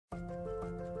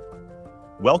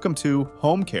Welcome to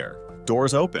Home Care,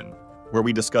 Doors Open, where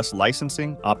we discuss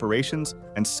licensing, operations,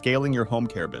 and scaling your home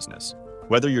care business.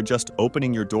 Whether you're just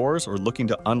opening your doors or looking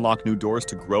to unlock new doors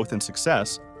to growth and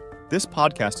success, this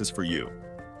podcast is for you.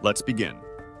 Let's begin.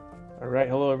 All right,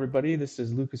 hello everybody. This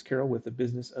is Lucas Carroll with the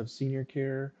Business of Senior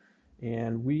Care,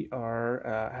 and we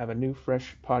are have a new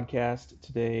fresh podcast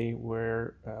today.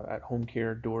 Where at Home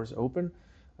Care Doors Open,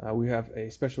 we have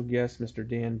a special guest, Mr.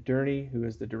 Dan Durney, who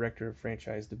is the Director of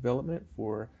Franchise Development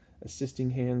for Assisting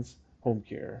Hands Home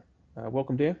Care.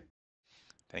 Welcome, Dan.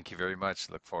 Thank you very much.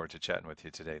 Look forward to chatting with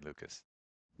you today, Lucas.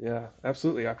 Yeah,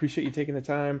 absolutely. I appreciate you taking the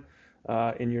time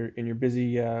in your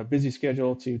busy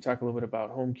schedule to talk a little bit about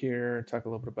home care, talk a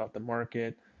little bit about the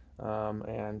market,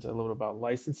 and a little bit about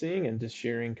licensing, and just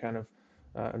sharing kind of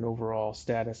an overall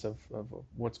status of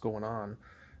what's going on.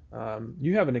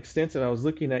 You have an extensive. I was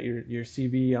looking at your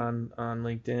CV on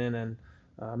LinkedIn,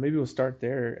 and maybe we'll start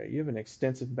there. You have an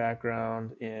extensive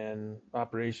background in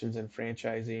operations and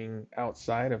franchising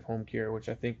outside of home care, which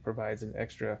I think provides an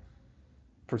extra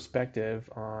perspective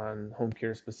on home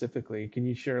care specifically. Can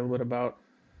you share a little bit about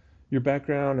your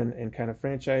background and kind of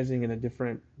franchising and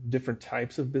the different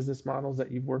types of business models that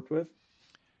you've worked with?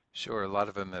 Sure, a lot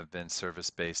of them have been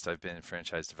service-based. I've been in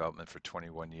franchise development for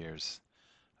 21 years.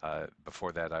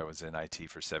 Before that, I was in IT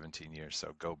for 17 years,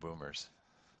 so go boomers.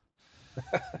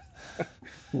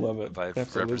 Love it. But I've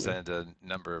Absolutely. represented a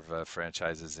number of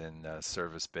franchises in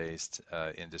service-based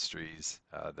industries,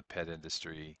 the pet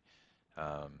industry.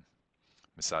 Um,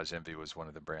 Massage Envy was one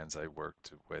of the brands I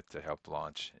worked with to help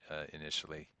launch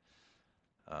initially.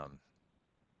 Um,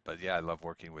 but yeah, I love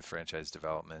working with franchise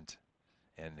development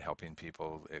and helping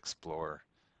people explore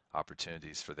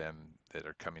opportunities for them that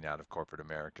are coming out of corporate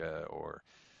America or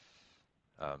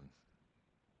um,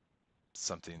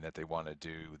 something that they want to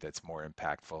do that's more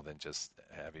impactful than just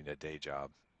having a day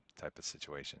job type of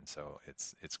situation. So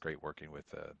it's great working with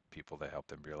people that help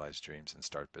them realize dreams and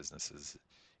start businesses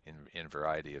in a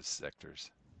variety of sectors.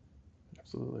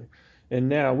 Absolutely. And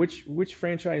now, which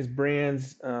franchise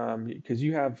brands? Because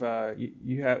you have,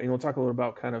 and we'll talk a little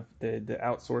about kind of the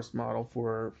outsourced model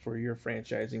for your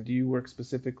franchising. Do you work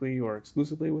specifically or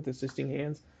exclusively with Assisting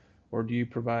Hands, or do you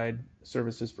provide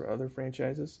services for other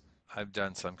franchises? I've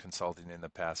done some consulting in the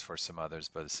past for some others,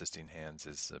 but Assisting Hands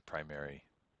is the primary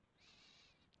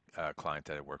client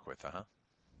that I work with. Uh-huh.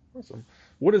 Awesome.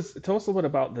 What is Tell us a little bit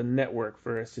about the network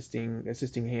for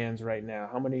Assisting Hands right now.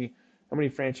 How many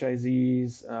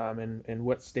franchisees, and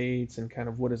what states, and kind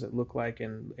of what does it look like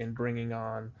in bringing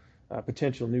on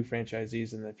potential new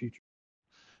franchisees in the future?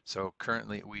 So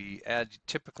currently, we add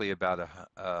typically about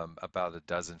a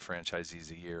dozen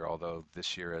franchisees a year. Although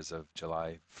this year, as of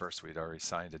July 1st, we'd already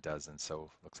signed a dozen,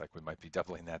 so looks like we might be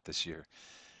doubling that this year.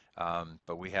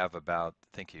 But we have about,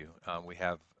 thank you, we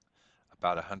have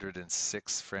about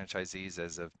 106 franchisees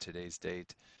as of today's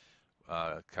date,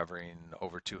 covering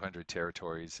over 200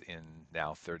 territories in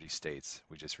now 30 states.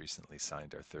 We just recently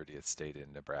signed our 30th state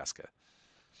in Nebraska.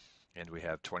 And we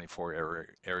have 24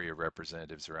 area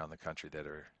representatives around the country that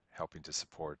are helping to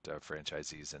support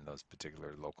franchisees in those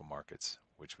particular local markets,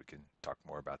 which we can talk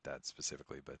more about that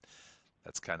specifically, but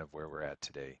that's kind of where we're at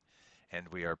today. And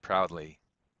we are proudly,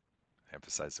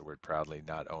 emphasize the word proudly,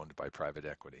 not owned by private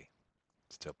equity,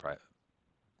 still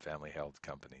family held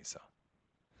company. So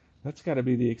That's got to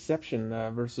be the exception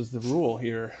versus the rule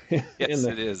here in yes,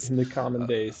 the it is. in the common Uh,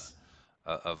 base.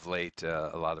 of late,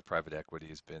 a lot of private equity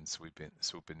has been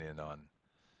swooping in on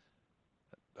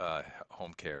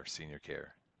home care, senior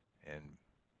care, and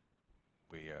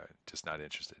we are just not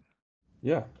interested.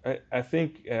 Yeah, I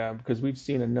think because we've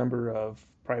seen a number of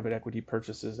private equity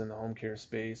purchases in the home care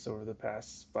space over the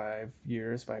past 5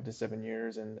 years, 5 to 7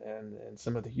 years, and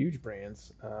some of the huge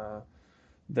brands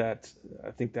that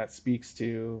I think that speaks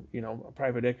to,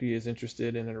 private equity is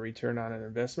interested in a return on an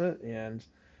investment, and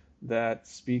that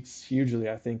speaks hugely,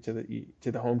 I think, to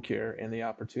the home care and the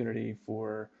opportunity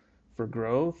for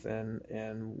growth. And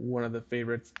one of the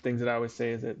favorite things that I always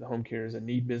say is that the home care is a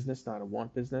need business, not a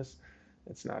want business.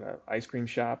 It's not an ice cream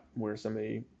shop where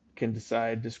somebody can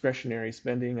decide discretionary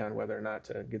spending on whether or not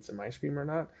to get some ice cream or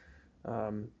not.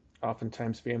 Um,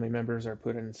 Oftentimes, family members are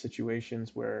put in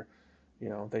situations where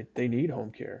they need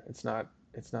home care. It's not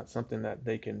something that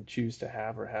they can choose to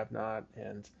have or have not.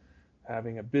 And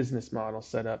having a business model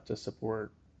set up to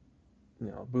support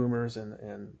boomers and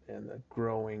the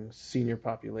growing senior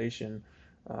population,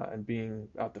 and being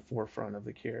at the forefront of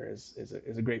the care is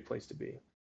a great place to be.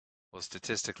 Well,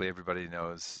 statistically, everybody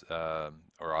knows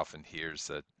or often hears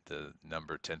that the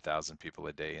number 10,000 people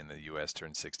a day in the US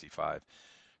turn 65.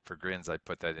 For grins, I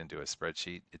put that into a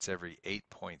spreadsheet. It's every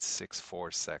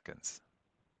 8.64 seconds.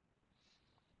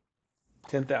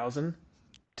 10,000?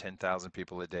 10,000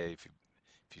 people a day if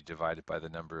you divide it by the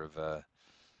number of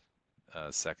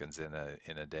seconds in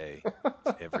a day,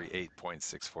 every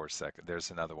 8.64 second.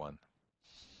 There's another one.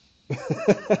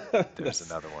 There's That's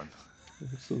another one.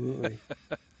 absolutely.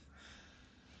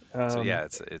 So Um, yeah,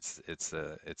 it's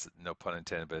no pun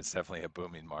intended, but it's definitely a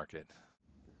booming market.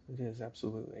 it is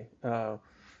absolutely.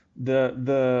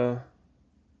 The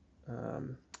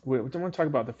we don't want to talk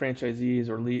about the franchisees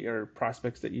or lead or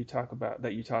prospects that you talk about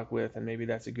that you talk with, and maybe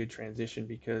that's a good transition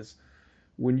because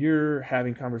when you're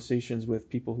having conversations with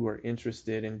people who are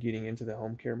interested in getting into the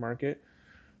home care market,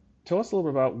 tell us a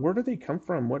little bit about where do they come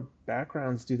from, what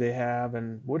backgrounds do they have,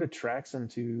 and what attracts them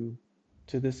to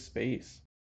this space.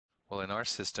 Well, in our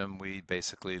system, we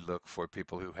basically look for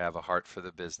people who have a heart for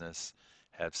the business,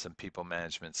 have some people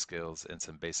management skills, and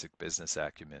some basic business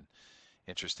acumen.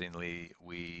 Interestingly,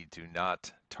 we do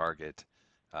not target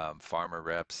pharma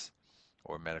reps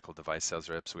or medical device sales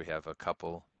reps. We have a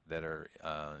couple that are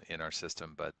in our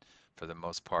system, but for the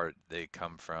most part, they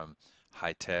come from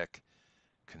high tech,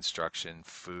 construction,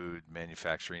 food,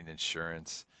 manufacturing,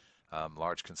 insurance,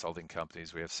 large consulting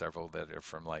companies. We have several that are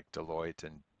from like Deloitte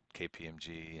and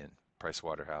KPMG and Price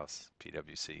Waterhouse,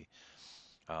 PwC.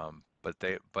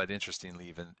 But interestingly,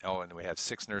 even and we have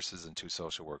 6 nurses and 2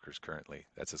 social workers currently.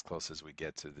 That's as close as we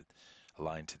get to the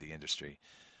aligned to the industry.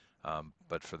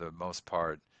 But for the most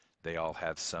part, they all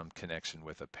have some connection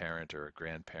with a parent or a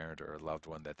grandparent or a loved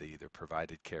one that they either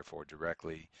provided care for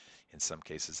directly. In some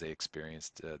cases, they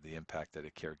experienced the impact that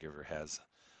a caregiver has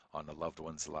on a loved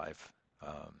one's life.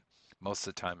 Um, Most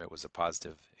of the time, it was a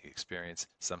positive experience.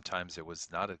 Sometimes it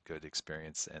was not a good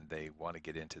experience, and they want to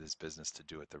get into this business to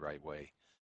do it the right way.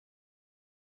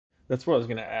 That's what I was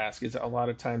going to ask. Is a lot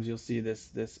of times you'll see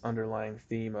this underlying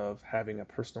theme of having a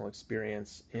personal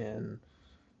experience in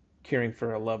caring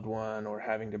for a loved one or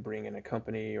having to bring in a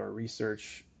company or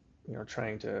research,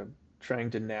 trying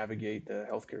to navigate the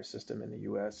healthcare system in the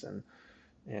U.S.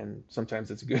 and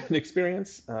sometimes it's a good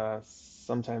experience,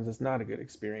 sometimes it's not a good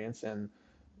experience, and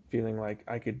feeling like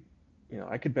I could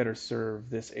better serve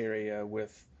this area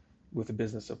with a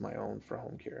business of my own for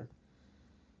home care.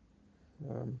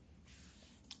 Um,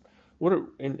 what are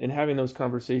in having those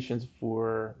conversations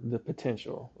for the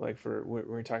potential, like for when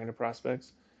we're talking to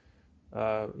prospects,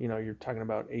 you're talking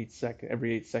about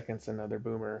every 8 seconds, another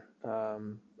boomer,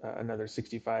 another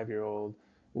 65-year-old.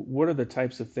 What are the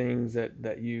types of things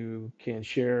that you can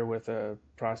share with a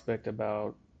prospect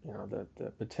about,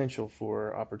 the potential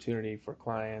for opportunity for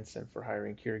clients and for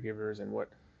hiring caregivers and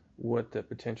what the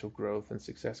potential growth and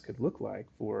success could look like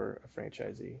for a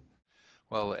franchisee?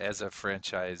 Well, as a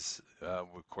franchise, we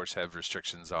of course have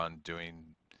restrictions on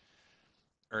doing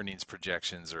earnings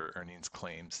projections or earnings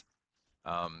claims.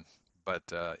 Um, but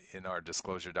in our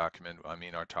disclosure document, I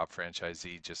mean, our top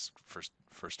franchisee just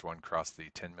first one crossed the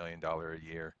 $10 million a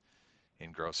year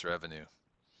in gross revenue.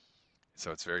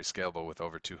 So it's very scalable with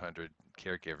over 200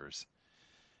 caregivers.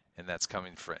 And that's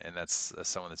coming from, and that's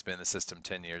someone that's been in the system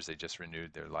 10 years. They just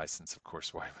renewed their license. Of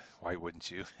course, why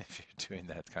wouldn't you if you're doing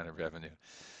that kind of revenue?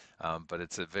 But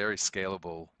it's a very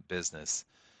scalable business.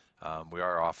 We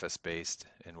are office based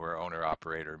and we're owner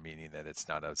operator, meaning that it's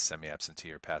not a semi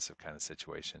absentee or passive kind of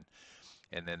situation.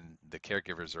 And then the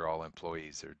caregivers are all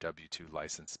employees. They're W-2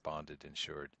 licensed, bonded,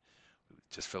 insured.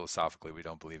 Just philosophically, we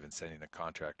don't believe in sending a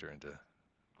contractor into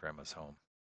grandma's home.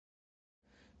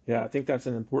 Yeah, I think that's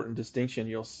an important distinction.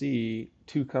 You'll see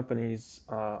two companies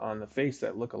on the face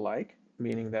that look alike,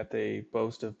 meaning that they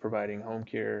boast of providing home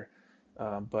care.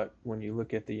 But when you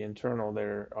look at the internal,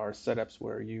 there are setups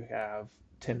where you have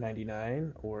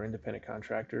 1099 or independent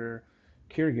contractor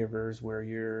caregivers where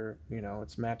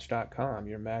it's Match.com.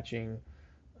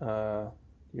 Uh,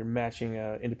 you're matching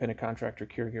a independent contractor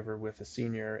caregiver with a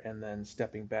senior and then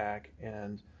stepping back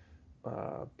and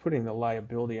putting the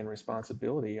liability and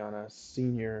responsibility on a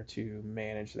senior to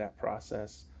manage that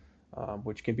process,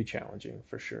 which can be challenging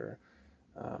for sure.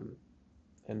 Um,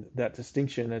 and that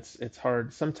distinction, it's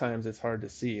hard. Sometimes it's hard to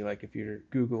see. Like if you're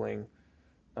Googling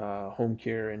home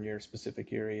care in your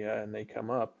specific area and they come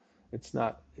up, it's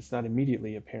not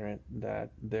immediately apparent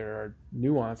that there are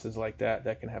nuances like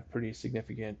that can have pretty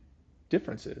significant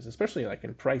differences, especially like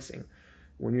in pricing.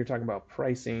 When you're talking about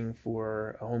pricing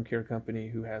for a home care company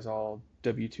who has all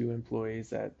W-2 employees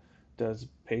that does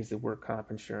pays the work comp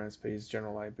insurance, pays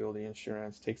general liability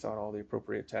insurance, takes out all the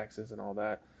appropriate taxes and all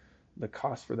that, the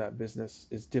cost for that business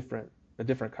is a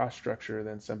different cost structure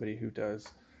than somebody who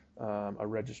does a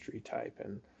registry type.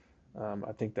 And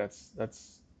I think that's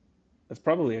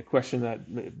probably a question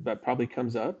that probably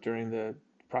comes up during the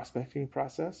prospecting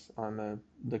process on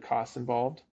the costs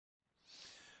involved.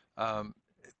 Um,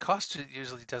 Cost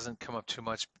usually doesn't come up too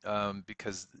much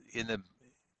because in the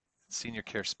senior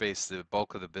care space, the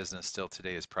bulk of the business still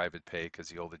today is private pay because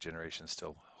the older generation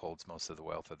still holds most of the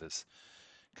wealth of this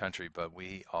country. But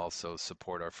we also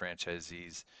support our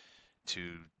franchisees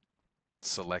to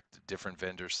select different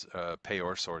vendors,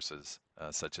 payor sources,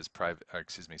 such as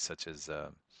such as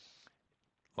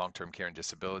long-term care and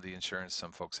disability insurance.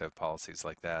 Some folks have policies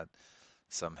like that.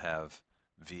 Some have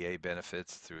VA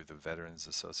benefits through the Veterans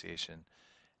Association,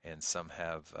 and some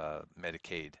have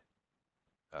Medicaid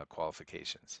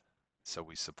qualifications. So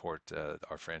we support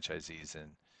our franchisees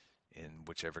in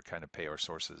whichever kind of payor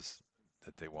sources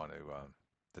that they want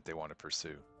to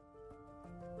pursue.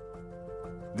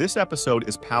 This episode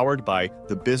is powered by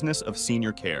the Business of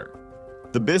Senior Care.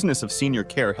 The Business of Senior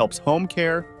Care helps home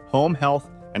care, home health,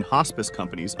 and hospice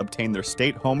companies obtain their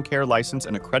state home care license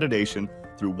and accreditation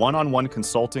through one-on-one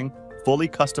consulting, fully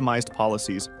customized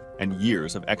policies, and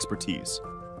years of expertise.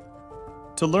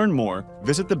 To learn more,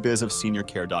 visit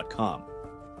thebizofseniorcare.com.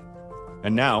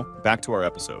 And now, back to our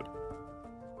episode.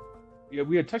 Yeah,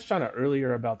 we had touched on it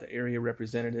earlier about the area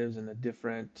representatives and the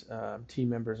different team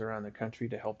members around the country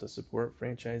to help to support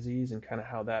franchisees and kind of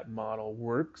how that model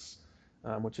works,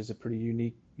 which is a pretty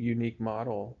unique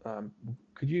model.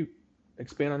 Could you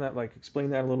expand on that? Like explain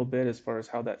that a little bit as far as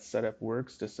how that setup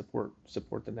works to support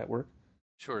the network?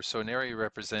 Sure. So an area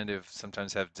representative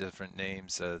sometimes have different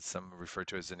names. Some refer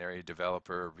to as an area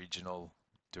developer, a regional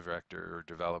director or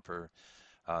developer.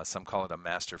 Some call it a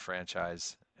master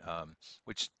franchise,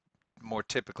 which more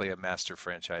typically a master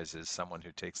franchise is someone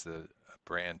who takes the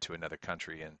brand to another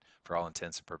country and for all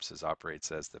intents and purposes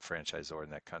operates as the franchisor in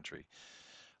that country.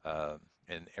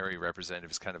 An area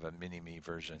representative is kind of a mini-me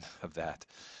version of that,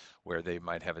 where they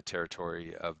might have a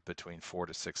territory of between 4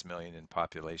 to 6 million in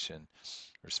population,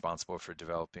 responsible for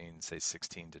developing, say,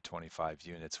 16 to 25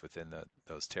 units within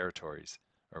those territories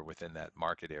or within that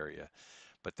market area.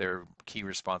 But their key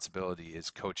responsibility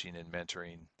is coaching and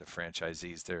mentoring the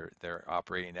franchisees. They're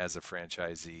operating as a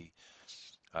franchisee.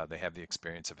 They have the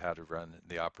experience of how to run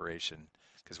the operation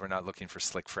because we're not looking for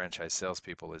slick franchise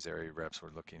salespeople as area reps. We're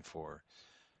looking for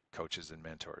coaches and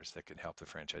mentors that can help the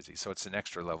franchisee. So it's an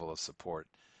extra level of support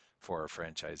for our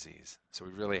franchisees. So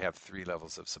we really have 3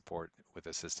 levels of support with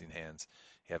Assisting Hands.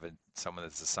 You have someone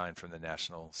that's assigned from the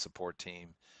national support team.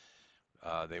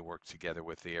 They work together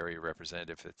with the area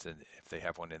representative if they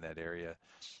have one in that area.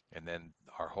 And then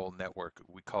our whole network,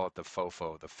 we call it the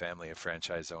FOFO, the Family of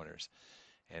Franchise Owners.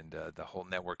 And the whole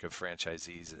network of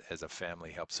franchisees as a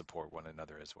family helps support one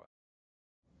another as well.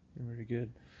 Very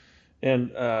good.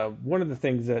 And one of the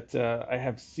things that I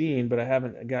have seen, but I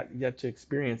haven't got yet to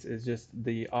experience, is just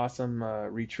the awesome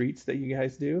retreats that you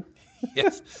guys do.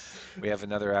 Yes, we have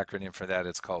another acronym for that.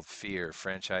 It's called FEAR,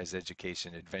 Franchise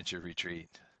Education Adventure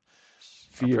Retreat.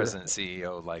 Our Fear. president and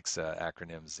CEO likes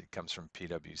acronyms. It comes from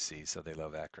PwC, so they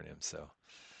love acronyms. So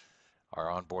our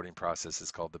onboarding process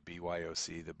is called the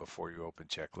BYOC, the Before You Open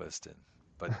Checklist.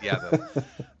 But yeah,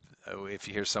 if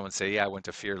you hear someone say, "Yeah, I went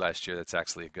to FEAR last year," that's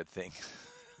actually a good thing.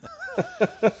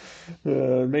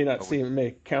 May not But we, seem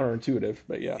counterintuitive,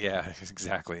 but yeah. yeah,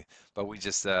 exactly. But we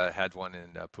just had one in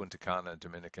Punta Cana,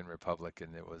 Dominican Republic,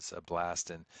 and it was a blast.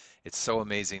 And it's so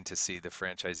amazing to see the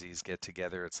franchisees get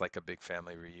together. It's like a big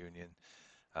family reunion.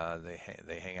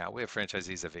 They hang out. We have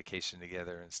franchisees that vacation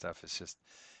together and stuff. It's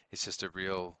just a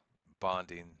real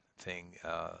bonding thing.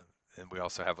 And we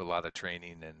also have a lot of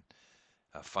training and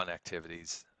fun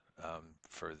activities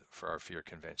for our FEAR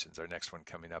conventions. Our next one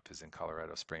coming up is in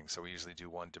Colorado Springs. So we usually do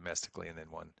one domestically and then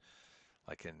one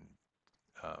like in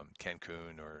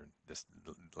Cancun or this,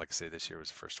 like I say, this year was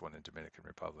the first one in Dominican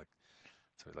Republic.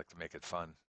 So we'd like to make it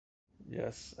fun.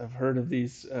 Yes, I've heard of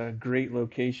these great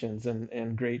locations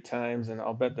and great times, and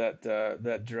I'll bet that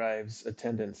that drives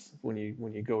attendance when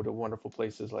you go to wonderful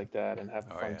places like that and have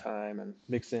a Oh fun yeah, time and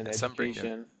mix in and some bring their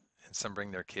education. and some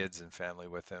bring their kids and family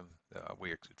with them.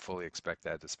 We fully expect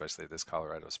that, especially this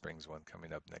Colorado Springs one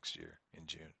coming up next year in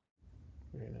June.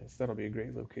 Very nice. That'll be a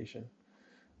great location.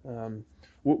 um,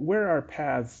 where our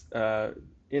paths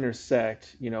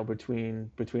intersect,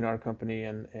 between our company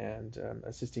and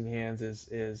Assisting Hands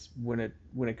is when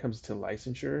it comes to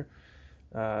licensure.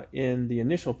 In the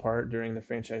initial part during the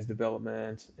franchise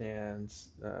development and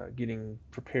getting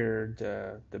prepared,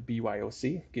 the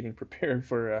BYOC, getting prepared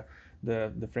for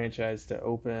the franchise to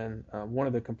open. One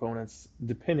of the components,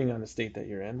 depending on the state that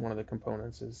you're in, one of the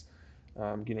components is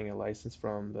getting a license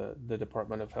from the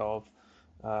Department of Health.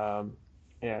 Um,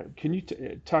 and can you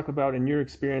talk about, in your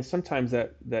experience, sometimes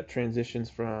that transitions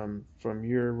from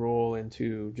your role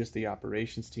into just the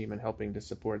operations team and helping to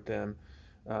support them,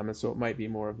 and so it might be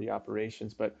more of the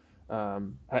operations. But How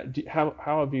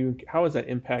has that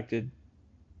impacted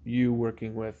you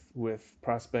working with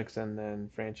prospects and then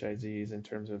franchisees in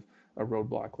terms of a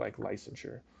roadblock like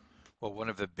licensure? Well, one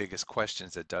of the biggest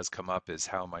questions that does come up is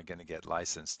how am I going to get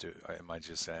licensed? Am I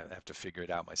just have to figure it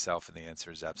out myself? And the answer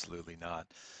is absolutely not.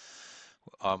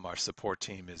 Our support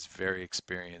team is very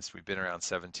experienced. We've been around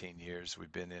 17 years.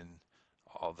 We've been in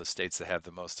all the states that have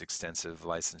the most extensive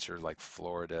licensure, like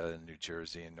Florida and New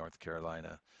Jersey and North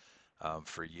Carolina,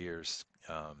 for years.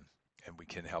 And we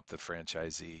can help the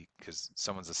franchisee because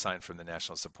someone's assigned from the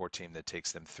national support team that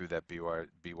takes them through that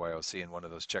BYOC. And one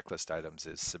of those checklist items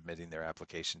is submitting their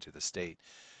application to the state.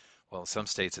 Well, in some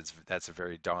states, that's a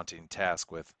very daunting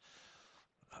task with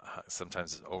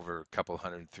sometimes over a couple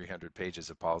hundred, 300 pages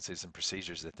of policies and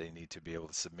procedures that they need to be able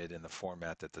to submit in the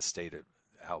format that the state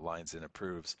outlines and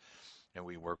approves. And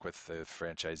we work with the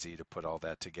franchisee to put all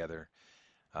that together.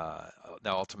 Uh,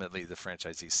 Now, ultimately, the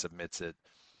franchisee submits it,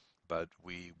 but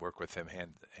we work with him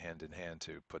hand in hand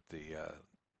to put the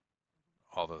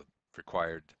all the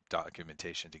required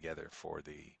documentation together for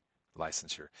the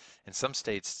licensure. And some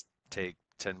states take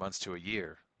 10 months to a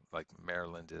year, like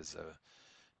Maryland is a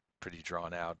pretty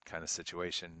drawn out kind of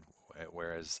situation,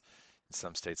 whereas in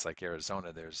some states like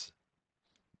Arizona, there's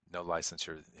no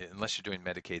licensure. Unless you're doing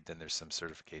Medicaid, then there's some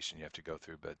certification you have to go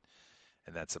through, but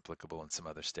and that's applicable in some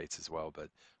other states as well. But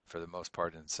for the most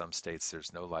part, in some states,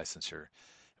 there's no licensure.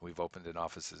 We've opened in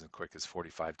offices in quick as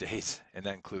 45 days, and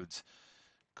that includes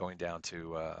going down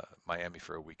to Miami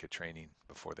for a week of training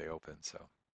before they open. So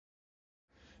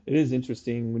It is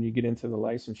interesting when you get into the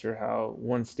licensure how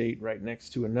one state right next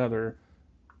to another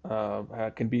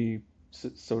can be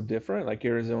so different, like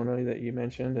Arizona that you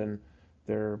mentioned, and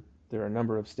there there are a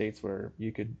number of states where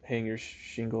you could hang your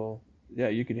shingle. Yeah,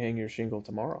 you could hang your shingle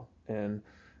tomorrow, and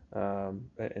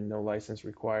no license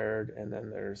required. And then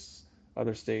there's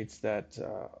other states that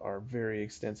are very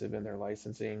extensive in their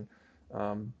licensing.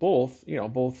 Both,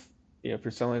 if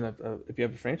you're if you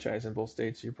have a franchise in both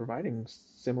states, you're providing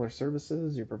similar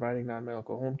services. You're providing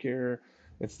non-medical home care.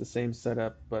 It's the same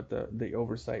setup, but the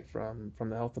oversight from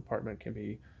the health department can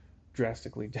be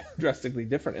drastically drastically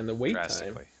different, and the wait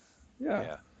time. drastically, Yeah,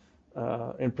 yeah,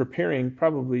 and preparing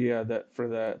probably that for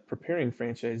the preparing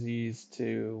franchisees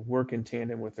to work in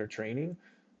tandem with their training,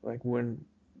 like when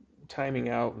timing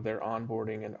out their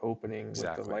onboarding and opening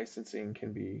with the exactly. licensing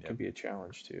can Yep, be a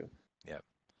challenge too. yep.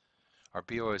 Our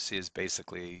BOOC is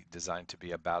basically designed to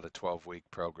be about a 12-week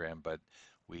program, but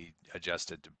we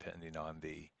adjust it depending on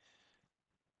the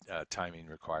timing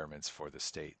requirements for the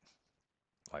state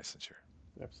licensure.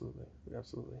 Absolutely,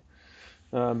 absolutely.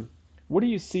 Um, what do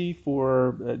you see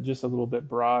for just a little bit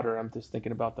broader? I'm just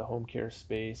thinking about the home care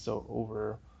space so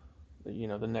over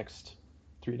the next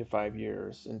 3 to 5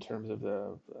 years in terms of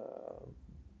the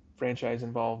franchise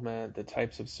involvement, the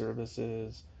types of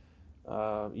services,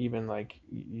 even like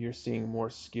you're seeing more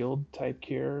skilled type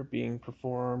care being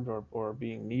performed or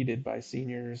being needed by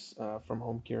seniors from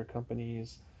home care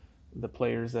companies, the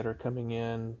players that are coming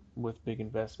in with big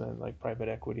investment like private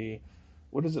equity.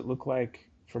 What does it look like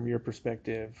from your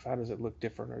perspective? How does it look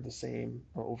different or the same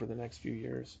over the next few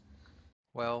years?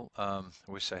 Well, I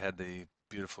wish I had the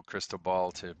beautiful crystal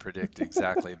ball to predict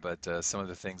exactly, but some of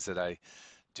the things that I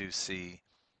do see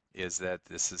is that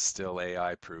this is still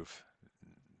AI proof.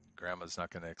 Grandma's not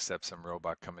going to accept some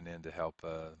robot coming in to help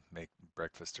make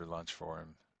breakfast or lunch for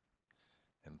him,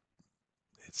 and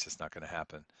it's just not going to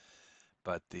happen.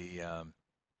 But the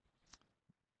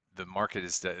market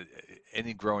is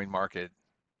any growing market,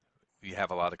 you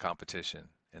have a lot of competition,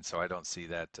 and so I don't see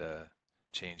that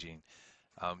changing.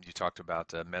 You talked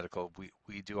about medical.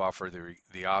 We do offer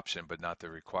the option, but not the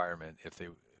requirement. If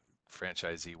the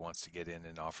franchisee wants to get in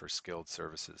and offer skilled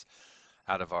services,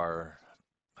 out of our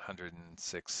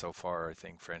 106 so far, I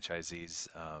think franchisees,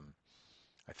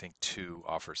 I think two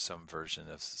offer some version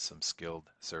of some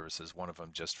skilled services. One of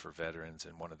them just for veterans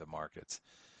in one of the markets.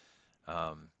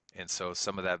 And so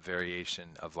some of that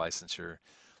variation of licensure,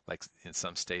 like in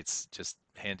some states, just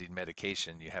handing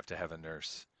medication, you have to have a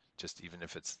nurse, just even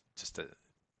if it's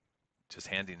just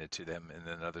handing it to them. And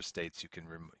then other states, you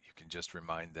can just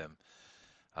remind them.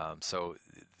 So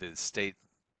the state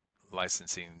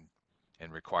licensing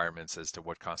and requirements as to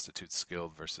what constitutes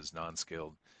skilled versus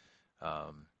non-skilled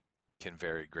um, can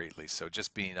vary greatly. So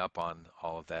just being up on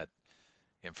all of that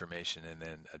information and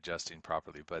then adjusting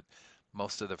properly. But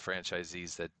most of the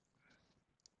franchisees that,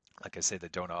 like I say,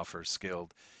 that don't offer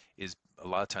skilled is a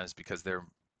lot of times because they're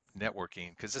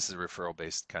networking, because this is a referral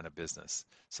based kind of business.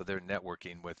 So they're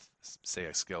networking with, say,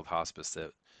 a skilled hospice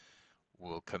that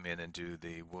will come in and do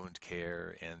the wound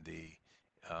care and the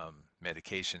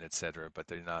medication, etc., but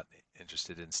they're not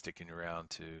interested in sticking around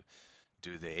to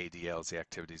do the ADLs, the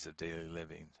activities of daily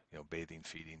living, bathing,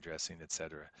 feeding, dressing,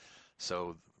 etc.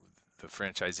 So the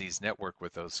franchisees network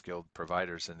with those skilled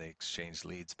providers and they exchange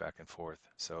leads back and forth.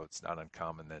 So it's not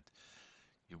uncommon that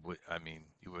you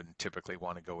wouldn't typically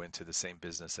want to go into the same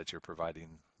business that you're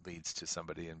providing leads to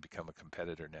somebody and become a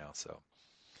competitor now. So,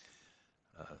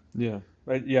 uh, Yeah,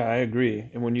 yeah, I agree.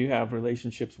 And when you have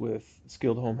relationships with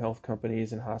skilled home health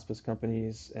companies and hospice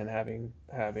companies, and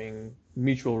having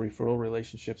mutual referral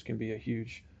relationships can be a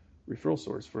huge referral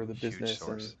source for the huge business,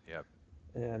 source. Yep.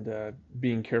 and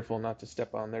being careful not to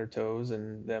step on their toes,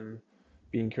 and them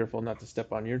being careful not to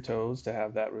step on your toes to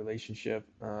have that relationship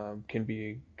can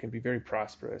be very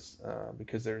prosperous,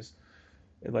 because there's,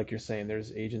 like you're saying,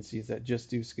 there's agencies that just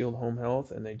do skilled home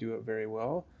health and they do it very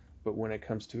well. But when it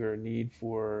comes to a need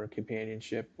for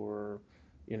companionship or,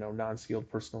 non-skilled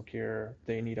personal care,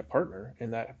 they need a partner,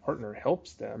 and that partner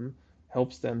helps them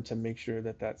to make sure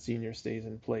that that senior stays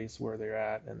in place where they're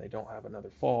at and they don't have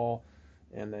another fall,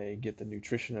 and they get the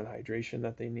nutrition and hydration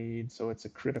that they need. So it's a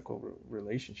critical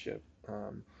relationship,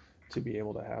 to be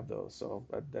able to have those. So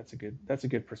that's a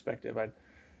good perspective.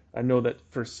 I know that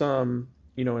for some,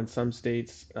 in some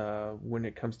states, when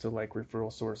it comes to like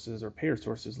referral sources or payer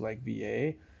sources like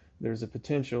VA, there's a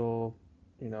potential,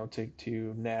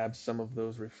 to nab some of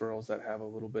those referrals that have a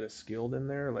little bit of skilled in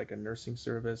there, like a nursing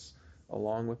service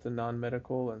along with the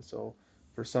non-medical. And so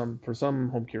for some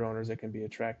home care owners, it can be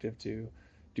attractive to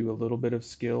do a little bit of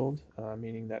skilled,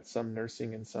 meaning that some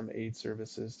nursing and some aid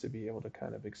services, to be able to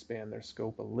kind of expand their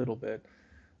scope a little bit,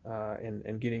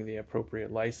 and getting the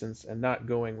appropriate license, and not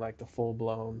going like the full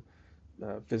blown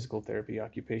physical therapy,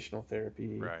 occupational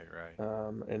therapy, Right, right.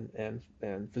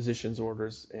 and physician's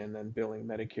orders, and then billing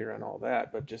Medicare and all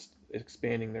that, but just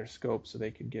expanding their scope so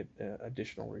they can get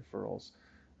additional referrals.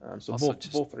 So Also, both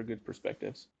just both are good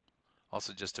perspectives.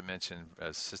 also just to mention,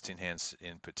 assisting hands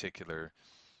in particular,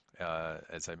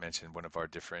 as I mentioned, one of our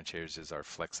differentiators is our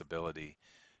flexibility,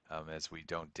 as we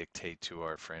don't dictate to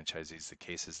our franchisees the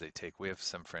cases they take. We have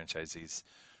some franchisees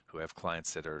who have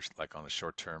clients that are like on a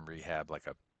short-term rehab, like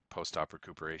a post-op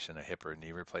recuperation, a hip or a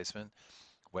knee replacement,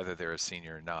 whether they're a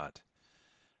senior or not.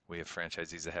 We have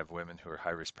franchisees that have women who are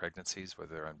high-risk pregnancies,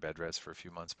 whether they're on bed rest for a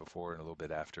few months before and a little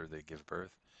bit after they give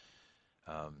birth.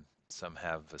 Some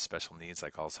have special needs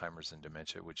like Alzheimer's and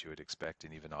dementia, which you would expect,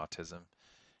 and even autism.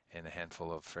 And a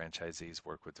handful of franchisees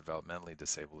work with developmentally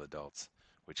disabled adults,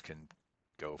 which can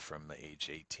go from age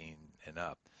 18 and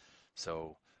up.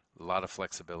 So a lot of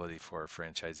flexibility for our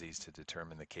franchisees to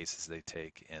determine the cases they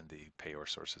take and the payor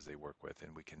sources they work with,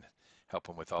 and we can help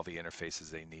them with all the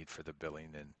interfaces they need for the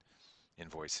billing and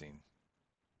invoicing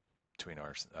between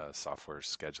our software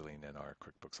scheduling and our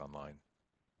QuickBooks Online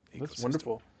That's ecosystem.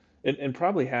 wonderful. And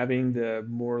probably having the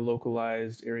more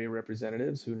localized area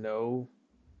representatives who know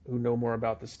more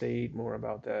about the state, more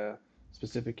about the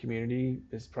specific community,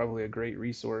 is probably a great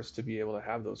resource to be able to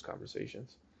have those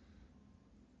conversations.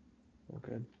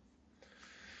 Okay.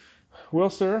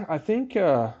 Well, sir, I think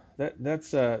that's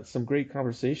some great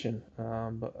conversation,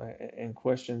 and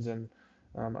questions, and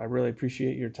I really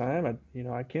appreciate your time.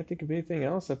 I can't think of anything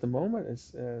else at the moment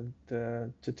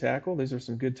to tackle. These are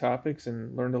some good topics,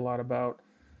 and learned a lot about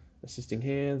assisting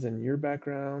hands and your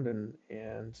background,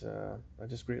 and I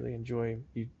just greatly enjoy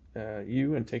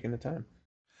you and taking the time.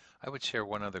 I would share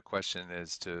one other question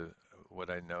as to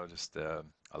what I noticed.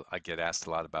 I get asked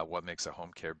a lot about what makes a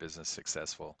home care business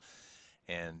successful.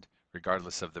 And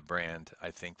regardless of the brand, I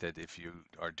think that if you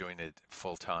are doing it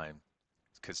full time,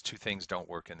 because two things don't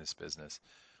work in this business.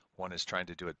 One is trying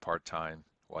to do it part time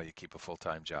while you keep a full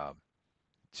time job.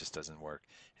 It just doesn't work.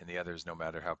 And the other is no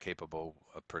matter how capable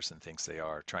a person thinks they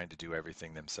are, trying to do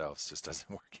everything themselves just doesn't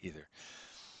work either.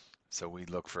 So we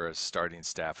look for a starting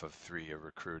staff of three, a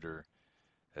recruiter,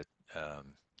 a,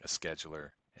 a scheduler,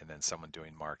 and then someone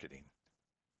doing marketing.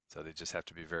 So they just have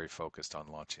to be very focused on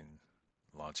launching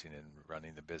and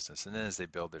running the business. And then as they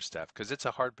build their staff, because it's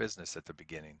a hard business at the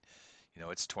beginning,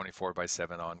 it's 24 by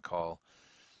 7 on call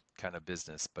kind of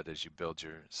business. But as you build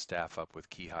your staff up with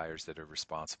key hires that are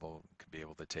responsible, could be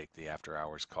able to take the after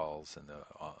hours calls and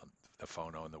the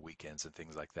phono and the weekends and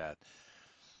things like that.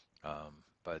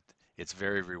 But it's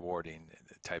very rewarding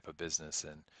type of business.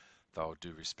 And with all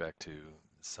due respect to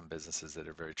some businesses that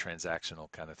are very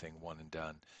transactional kind of thing, one and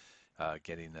done,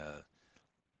 getting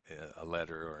a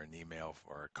letter or an email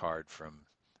or a card from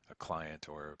a client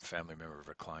or a family member of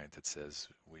a client that says,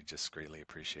 "We just greatly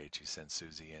appreciate you. Send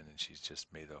Susie in, and she's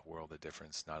just made a world of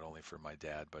difference, not only for my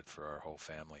dad, but for our whole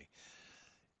family."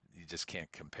 You just can't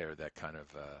compare that kind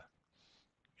of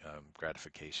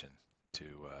gratification.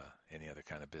 to any other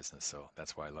kind of business. So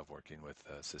that's why I love working with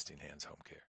Assisting Hands Home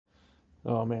Care.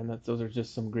 Oh man, those are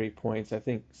just some great points. I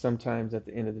think sometimes at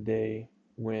the end of the day,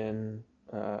 when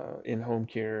in home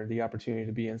care, the opportunity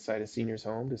to be inside a senior's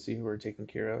home to see who we're taking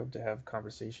care of, to have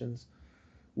conversations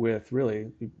with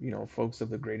really, folks of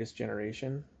the greatest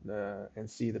generation, and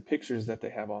see the pictures that they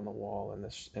have on the wall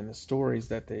and the stories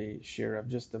that they share of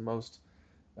just the most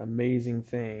amazing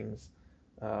things.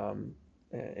 Um,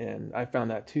 and I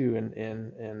found that too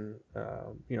in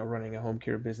running a home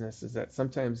care business, is that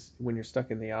sometimes when you're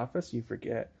stuck in the office, you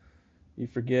forget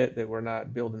that we're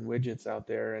not building widgets out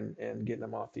there and getting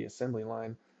them off the assembly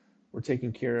line. We're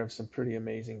taking care of some pretty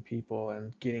amazing people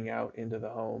and getting out into the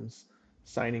homes,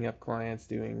 signing up clients,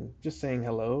 just saying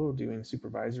hello, doing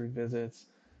supervisory visits,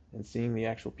 and seeing the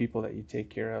actual people that you take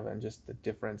care of and just the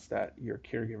difference that your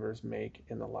caregivers make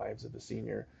in the lives of the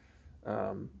senior.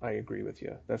 I agree with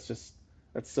you. That's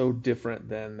so different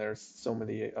than there's so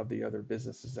many of the other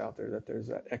businesses out there, that there's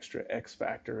that extra X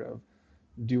factor of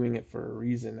doing it for a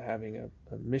reason, having a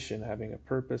mission, having a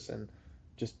purpose, and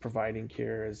just providing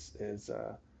care is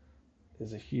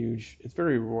a huge. It's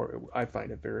very rewarding. I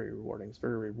find it very rewarding. It's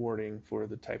very rewarding for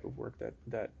the type of work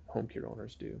that home care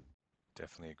owners do.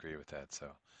 Definitely agree with that. So,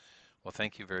 well,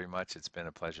 thank you very much. It's been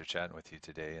a pleasure chatting with you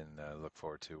today, and look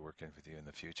forward to working with you in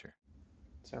the future.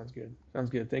 Sounds good. Sounds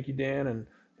good. Thank you, Dan, and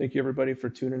thank you everybody for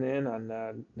tuning in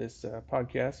on this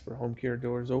podcast for Home Care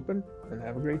Doors Open. And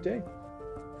have a great day.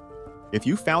 If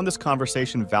you found this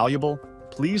conversation valuable,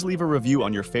 please leave a review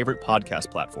on your favorite podcast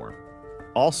platform.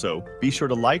 Also, be sure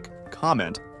to like,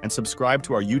 comment, and subscribe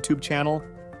to our YouTube channel,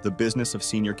 The Business of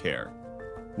Senior Care.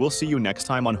 We'll see you next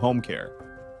time on Home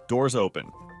Care. Doors Open.